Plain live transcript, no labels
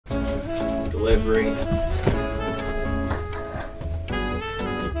Delivery.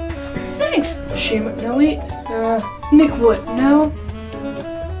 Thanks, Shima. No, wait. Nick Wood. No.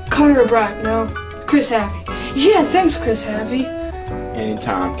 Connor Bryant. No. Chris Happy. Yeah, thanks, Chris Happy.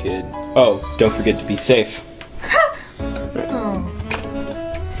 Anytime, kid. Oh, don't forget to be safe. Oh.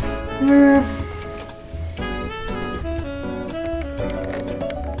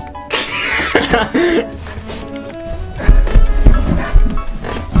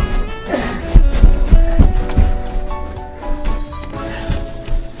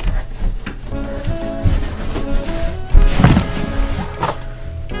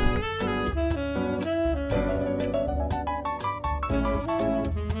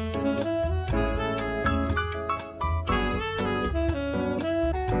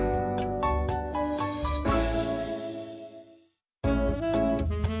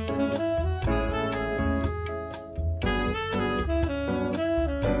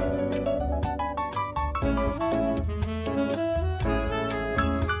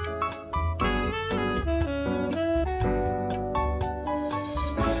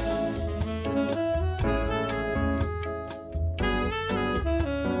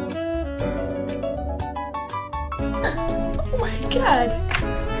 Oh my god.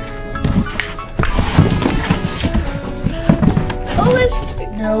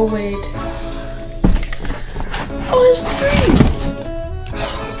 OS3. No, wait. OS3s.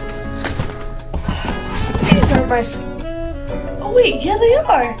 These are my. Oh, wait. Yeah, they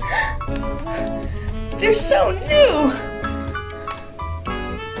are. They're so new.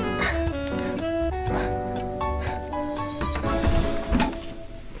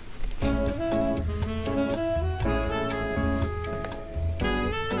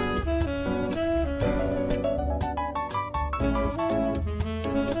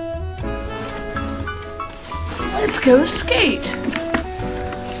 Let's go skate.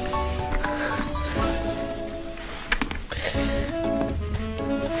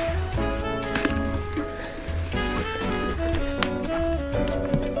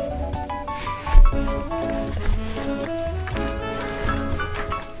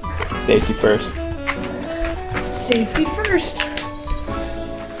 Safety first. Safety first.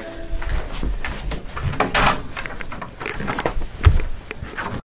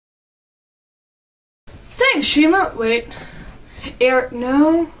 Thanks, Shima. Wait. Eric,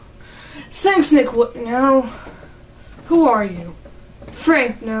 no. Thanks, Nick. No. Who are you?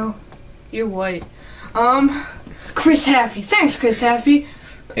 Frank, no. You're white. Chris Happy. Thanks, Chris Happy.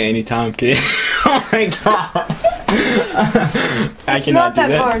 Anytime, kid. Oh my god. It's not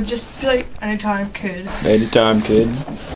that hard. Just be like, anytime, kid. Anytime, kid.